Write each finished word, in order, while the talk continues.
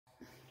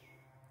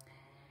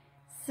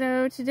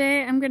So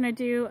today I'm going to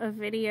do a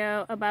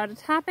video about a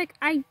topic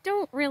I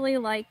don't really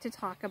like to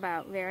talk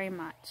about very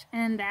much,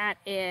 and that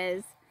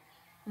is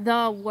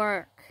the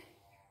work.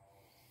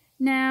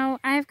 Now,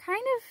 I've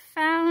kind of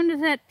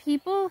found that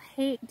people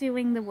hate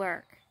doing the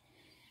work,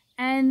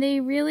 and they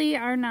really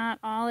are not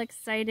all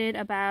excited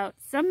about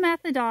some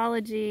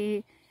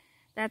methodology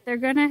that they're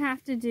going to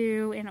have to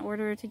do in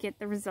order to get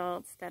the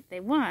results that they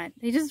want.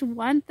 They just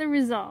want the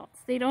results.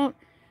 They don't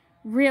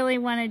really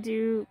want to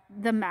do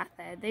the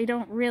method. They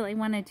don't really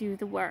want to do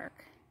the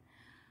work.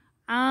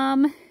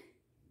 And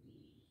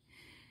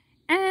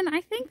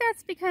I think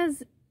that's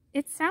because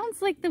it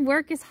sounds like the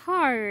work is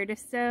hard.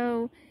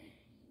 So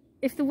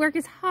if the work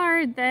is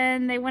hard,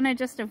 then they want to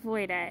just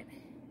avoid it.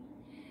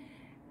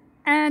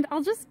 And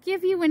I'll just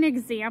give you an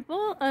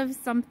example of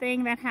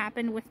something that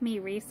happened with me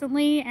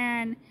recently.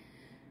 And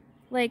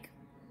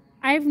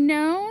I've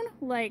known,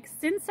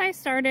 since I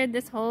started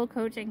this whole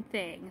coaching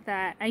thing,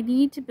 that I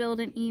need to build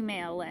an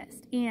email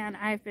list. And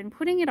I've been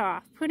putting it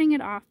off.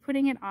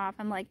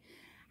 I'm like,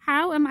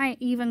 how am I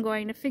even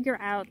going to figure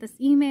out this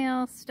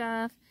email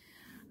stuff?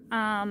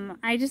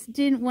 I just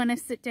didn't want to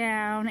sit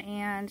down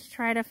and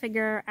try to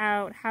figure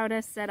out how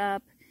to set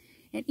up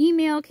an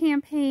email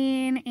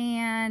campaign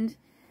and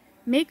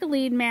make a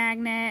lead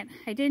magnet.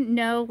 I didn't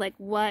know,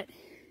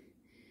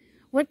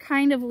 what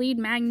kind of lead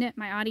magnet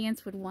my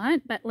audience would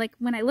want, but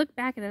when I look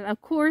back at it,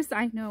 of course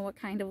I know what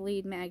kind of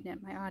lead magnet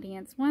my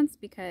audience wants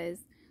because,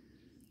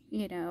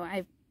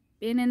 I've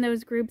been in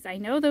those groups. I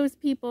know those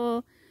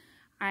people.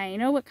 I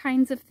know what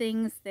kinds of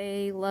things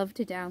they love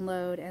to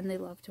download and they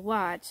love to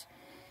watch.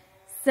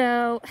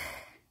 So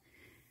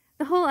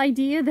the whole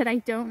idea that I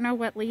don't know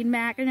what lead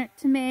magnet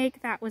to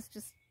make, that was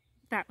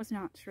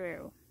not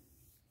true.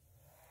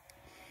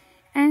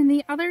 And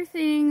the other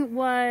thing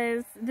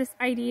was this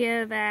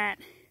idea that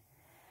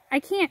I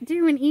can't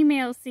do an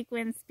email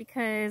sequence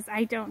because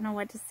I don't know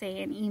what to say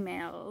in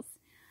emails.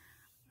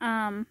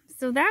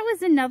 So that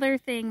was another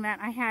thing that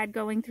I had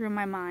going through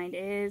my mind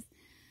is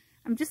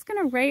I'm just going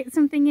to write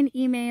something in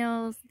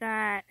emails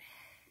that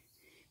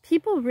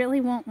people really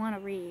won't want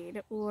to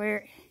read,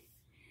 or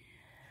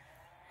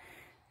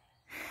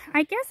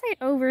I guess I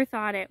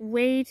overthought it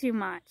way too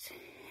much.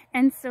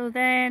 And so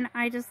then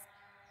I just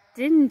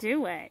didn't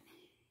do it.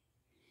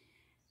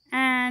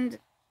 And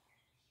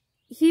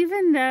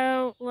even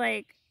though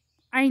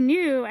I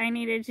knew I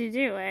needed to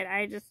do it,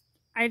 I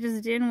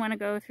just didn't want to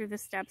go through the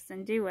steps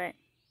and do it.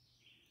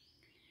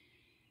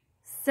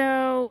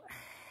 So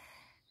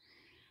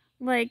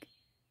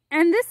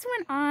and this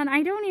went on,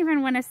 I don't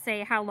even want to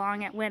say how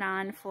long it went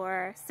on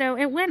for. So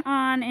it went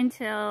on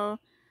until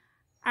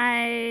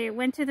I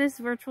went to this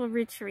virtual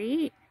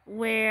retreat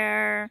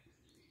where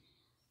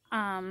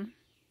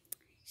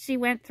she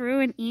went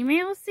through an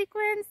email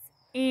sequence,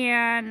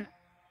 and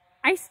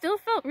I still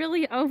felt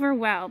really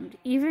overwhelmed,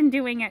 even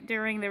doing it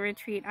during the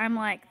retreat. I'm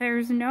like,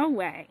 there's no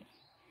way.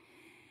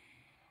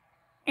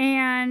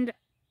 And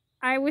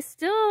I was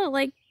still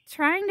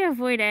trying to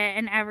avoid it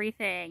and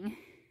everything.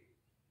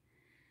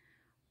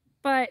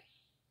 But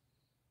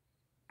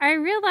I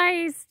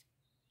realized,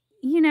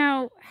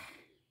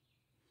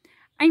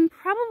 I'm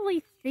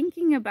probably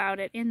thinking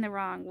about it in the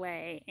wrong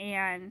way.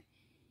 And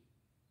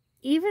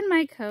even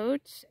my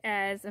coach,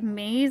 as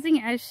amazing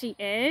as she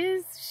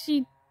is,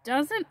 she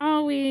doesn't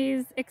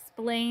always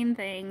explain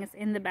things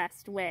in the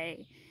best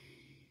way.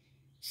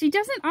 She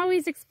doesn't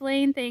always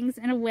explain things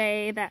in a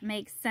way that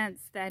makes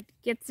sense, that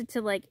gets it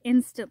to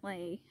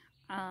instantly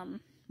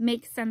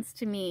make sense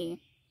to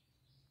me.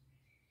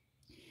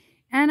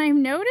 And I've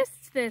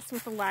noticed this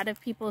with a lot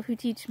of people who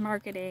teach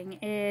marketing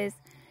is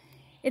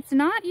it's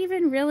not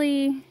even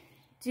really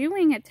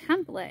doing a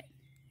template.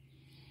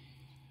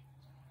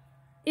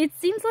 It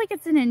seems like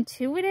it's an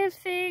intuitive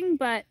thing,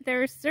 but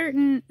there's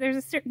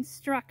a certain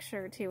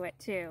structure to it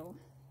too.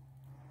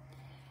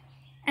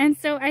 And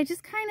so I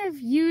just kind of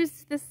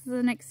used this as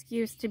an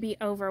excuse to be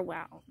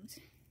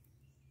overwhelmed.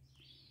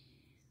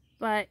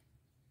 But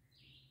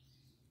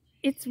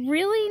it's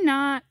really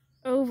not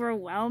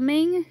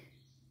overwhelming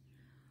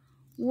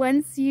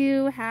once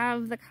you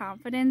have the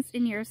confidence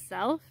in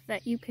yourself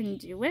that you can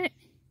do it.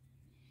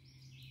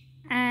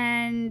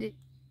 And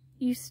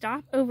you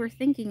stop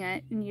overthinking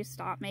it and you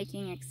stop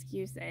making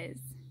excuses.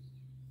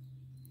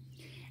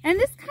 And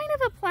this kind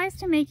of applies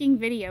to making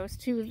videos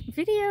too.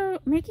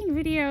 Making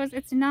videos,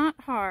 it's not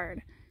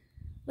hard.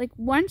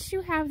 Once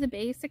you have the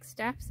basic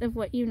steps of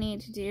what you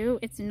need to do,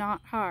 it's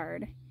not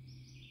hard.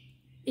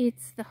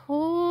 It's the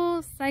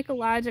whole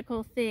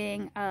psychological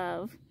thing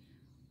of,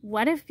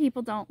 what if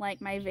people don't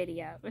like my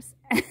videos?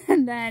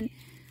 And then,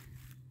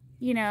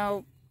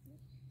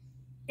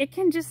 it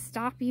can just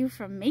stop you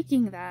from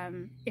making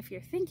them if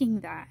you're thinking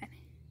that.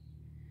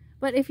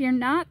 But if you're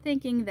not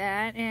thinking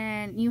that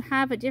and you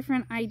have a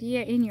different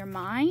idea in your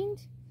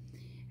mind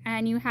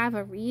and you have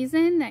a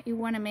reason that you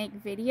want to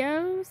make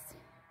videos,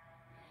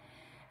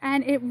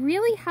 and it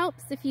really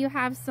helps if you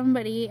have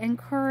somebody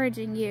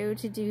encouraging you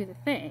to do the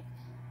thing.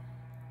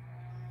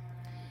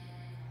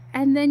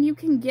 And then you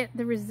can get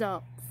the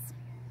results.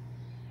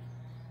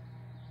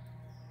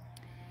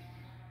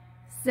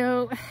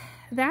 So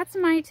that's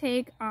my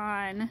take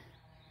on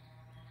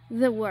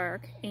the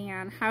work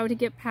and how to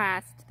get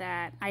past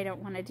that I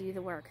don't want to do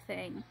the work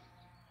thing.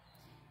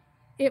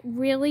 It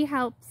really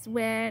helps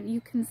when you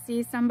can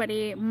see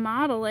somebody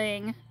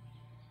modeling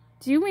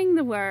doing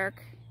the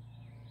work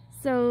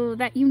so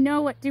that you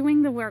know what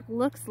doing the work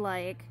looks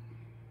like,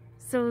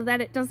 so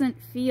that it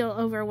doesn't feel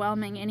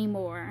overwhelming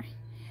anymore.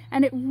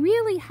 And it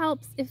really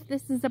helps if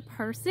this is a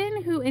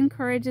person who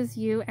encourages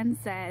you and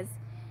says,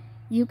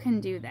 you can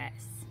do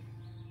this.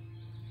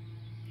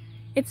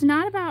 It's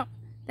not about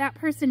that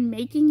person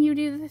making you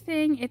do the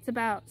thing, it's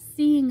about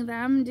seeing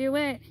them do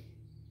it,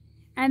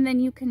 and then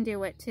you can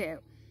do it too.